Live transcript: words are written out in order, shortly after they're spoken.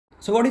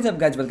So what is up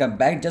guys, welcome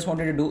back. Just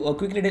wanted to do a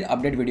quick little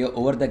update video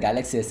over the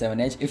Galaxy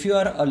S7 Edge. If you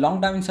are a long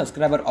time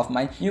subscriber of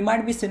mine, you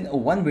might be seen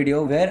one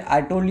video where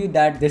I told you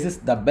that this is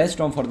the best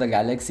ROM for the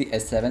Galaxy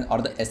S7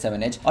 or the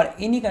S7 Edge or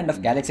any kind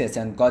of Galaxy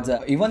S7 because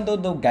even though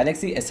the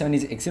Galaxy S7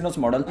 is Exynos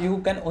model, you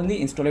can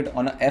only install it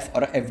on a F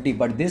or a FD,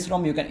 but this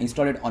ROM you can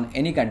install it on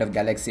any kind of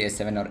Galaxy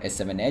S7 or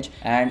S7 Edge,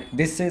 and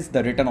this is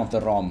the return of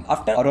the ROM.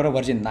 After Aurora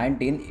version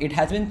 19, it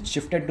has been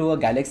shifted to a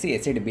Galaxy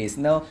S8 base.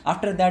 Now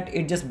after that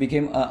it just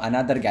became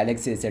another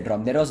Galaxy S8 ROM.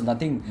 There was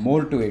nothing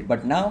more to it,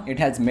 but now it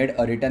has made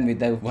a return with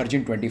the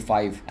version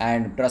 25,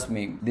 and trust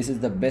me, this is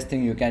the best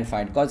thing you can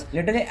find because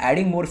literally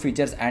adding more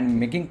features and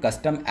making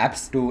custom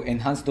apps to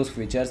enhance those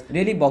features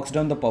really bogs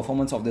down the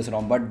performance of this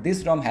ROM. But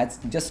this ROM has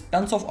just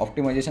tons of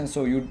optimization,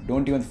 so you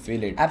don't even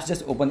feel it. Apps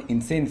just open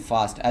insane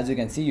fast. As you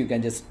can see, you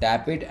can just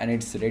tap it and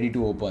it's ready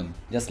to open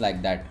just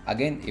like that.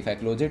 Again, if I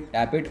close it,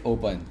 tap it,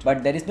 open.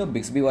 But there is no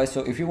Bixby voice,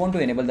 so if you want to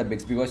enable the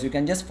Bixby voice, you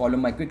can just follow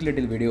my quick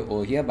little video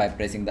over here by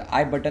pressing the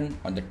I button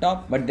on the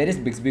top. But there is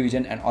Bixby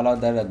Vision and all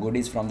other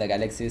goodies from the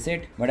Galaxy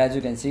S8. But as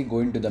you can see,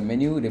 going to the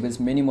menu reveals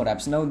many more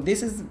apps. Now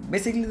this is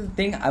basically the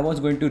thing I was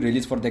going to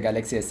release for the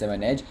Galaxy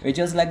S7 Edge, which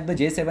is like the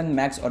J7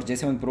 Max or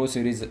J7 Pro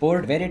series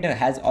port, where it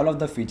has all of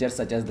the features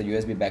such as the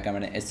USB backup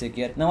and S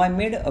Secure. Now I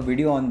made a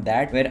video on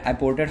that where I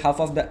ported half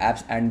of the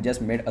apps and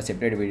just made a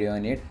separate video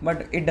on it,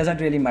 but it doesn't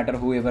really matter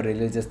whoever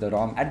releases the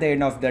ROM. At the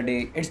end of the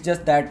day, it's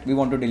just that we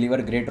want to deliver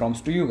great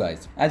ROMs to you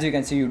guys. As you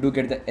can see, you do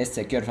get the S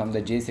Secure from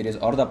the J series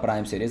or the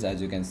Prime series.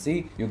 As you can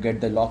see, you get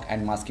the lock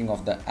and masking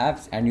of the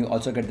apps, and you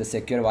also get the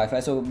secure Wi-Fi.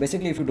 So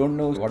basically, if you don't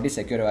know what is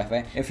secure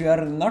Wi-Fi, if you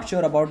are not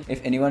sure about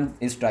if anyone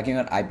is tracking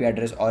your IP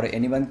address or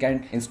anyone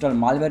can install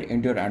malware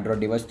into your Android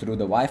device through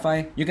the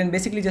Wi-Fi, you can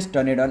basically just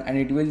turn it on and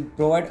it will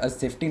provide a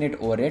safety net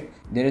over it.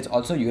 There is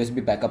also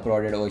USB backup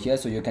provided over here,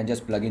 so you can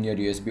just plug in your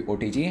USB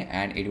OTG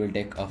and it will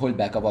take a whole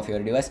backup of your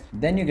device.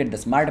 Then you get the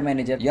Smart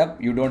Manager.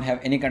 Yep, you don't have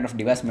any kind of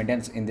device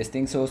maintenance in this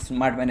thing, so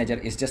Smart Manager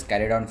is just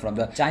carried on from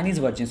the Chinese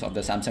versions of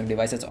the Samsung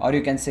devices, or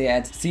you can say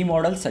as C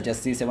models such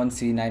as C7,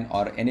 C9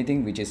 or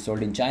anything which is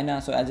sold in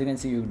China. So as you can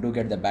see, you do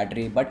get the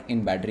battery, but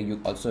in battery you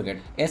also get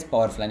S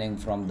power planning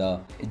from the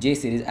J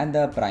series and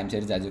the Prime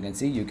series. As you can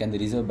see, you can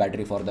reserve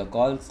battery for the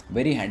calls,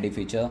 very handy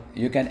feature.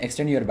 You can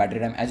extend your battery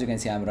RAM. As you can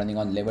see, I'm running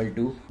on level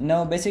 2.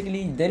 Now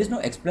basically there is no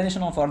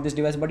explanation for this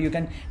device, but you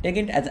can take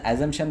it as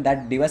assumption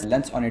that device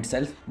learns on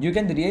itself. You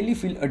can really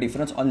feel a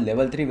difference on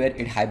level 3 where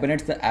it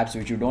hibernates the apps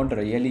which you don't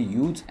really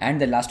use. And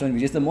the last one,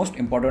 which is the most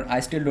important, I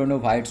still don't know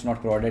why it's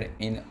not provided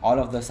in all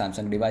of the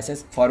Samsung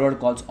devices, forward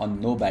calls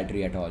on no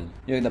battery at all.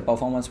 You have the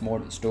performance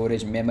mode,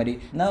 storage, memory.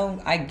 Now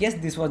I guess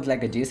this was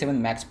like a J7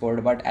 Max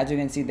port, but as you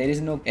can see, there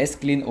is no S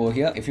Clean over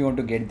here. If you want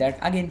to get that,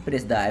 again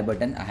press the I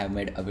button. I have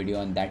made a video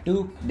on that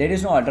too. There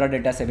is no ultra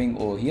data saving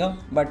over here,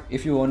 but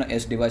if you own a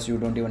S device, you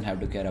don't even have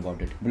to care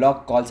about it.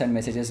 Block calls and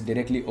messages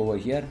directly over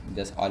here.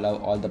 Just allow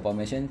all the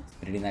permissions.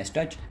 Really nice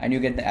touch. And you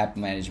get the app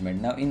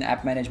management. Now in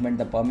app management,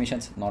 the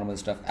permissions, normal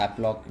stuff. App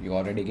lock, you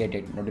already get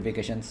it.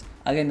 Notifications,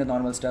 again the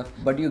normal stuff,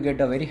 but you get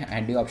a very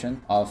handy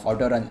option of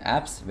auto run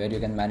apps where you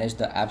can manage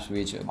the apps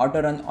which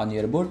auto run on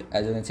your boot.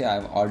 As you can see,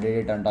 I've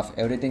already turned off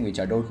everything which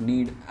I don't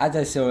need. As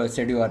I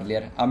said you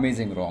earlier,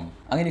 amazing ROM.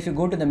 Again, if you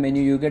go to the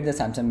menu, you get the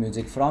Samsung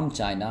Music from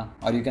China,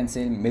 or you can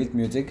say Milk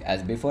Music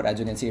as before. As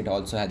you can see, it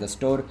also has a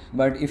store,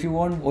 but if you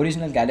want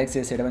original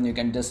Galaxy S7, you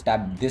can just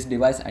tap this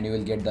device and you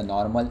will get the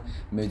normal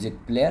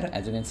music player,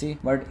 as you can see.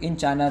 But in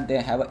China,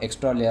 they have an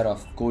extra layer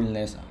of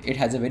coolness. It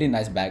has a very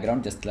nice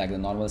background, just like the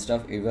normal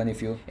stuff. Even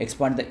if you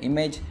expand the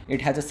image,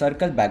 it has a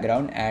circle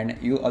background, and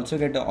you also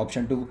get the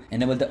option to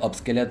enable the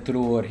upscaler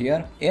through over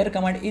here. Air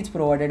command is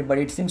provided, but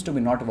it seems to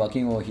be not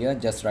working over here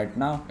just right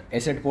now.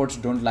 S8 ports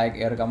don't like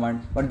air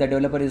command, but the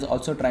developer is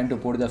also trying to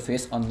put the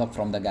face unlock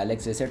from the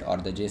Galaxy S8 or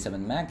the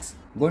J7 Max.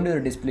 Going to the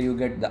display, you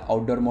get the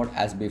outdoor mode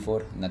as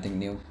before, nothing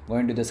new.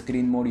 Going to the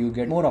screen mode, you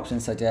get more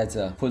options such as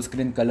full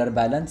screen color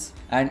balance,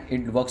 and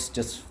it works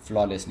just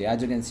flawlessly.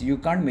 As you can see, you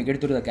can't make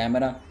it through the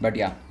camera, but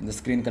yeah, the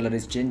screen color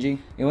is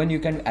changing. Even you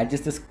can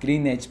adjust the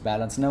screen edge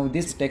balance. Now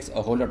this takes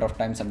a whole lot of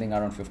time, something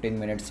around 15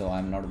 minutes, so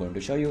I'm not going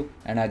to show you.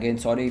 And again,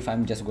 sorry if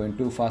I'm just going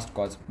too fast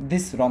because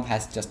this ROM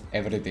has just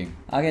everything.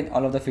 Again,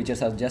 all of the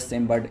features are just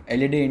same, but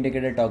LED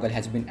indicator toggle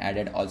has been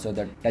added. Also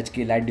the touch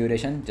key light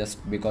duration,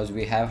 just because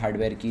we have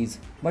hardware keys.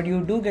 But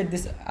you do get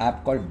this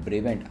app called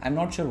Prevent. I'm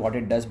not sure what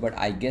it does, but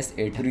I guess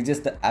it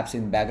freezes the apps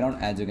in background,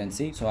 as you can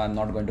see, so I'm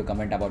not going to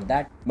comment about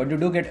that. But you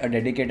do get a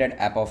dedicated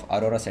app of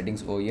Aurora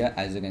settings over here,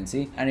 as you can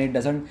see, and it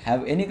doesn't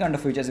have any kind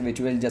of features which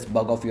will just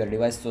bug off your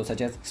device, so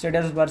such as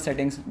status bar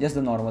settings, just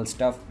the normal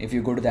stuff. If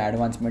you go to the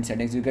advancement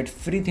settings, you get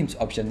free themes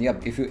option.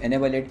 Yep, if you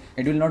enable it,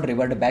 it will not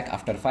revert back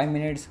after 5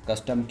 minutes.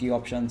 Custom key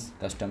options,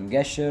 custom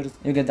gestures,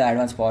 you get the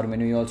advanced power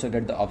menu. You also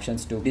get the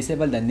options to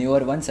disable the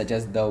newer ones, such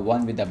as the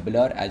one with the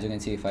blur. As you can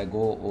see, if I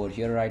go over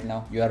here right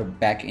now. You are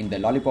back in the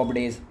lollipop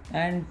days,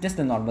 and just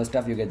the normal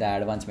stuff. You get the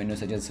advanced menu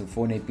such as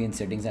phone APN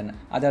settings and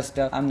other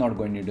stuff. I'm not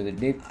going into the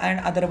deep, and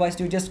otherwise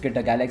you just get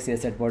a Galaxy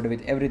S8 board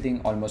with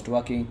everything almost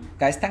working.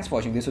 Guys, thanks for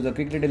watching. This was a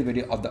quick little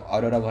video of the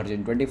Aurora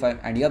version 25,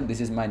 and yep,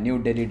 this is my new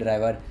daily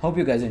driver. Hope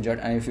you guys enjoyed,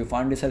 and if you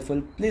found this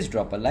helpful, please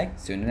drop a like.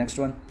 See you in the next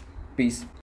one. Peace.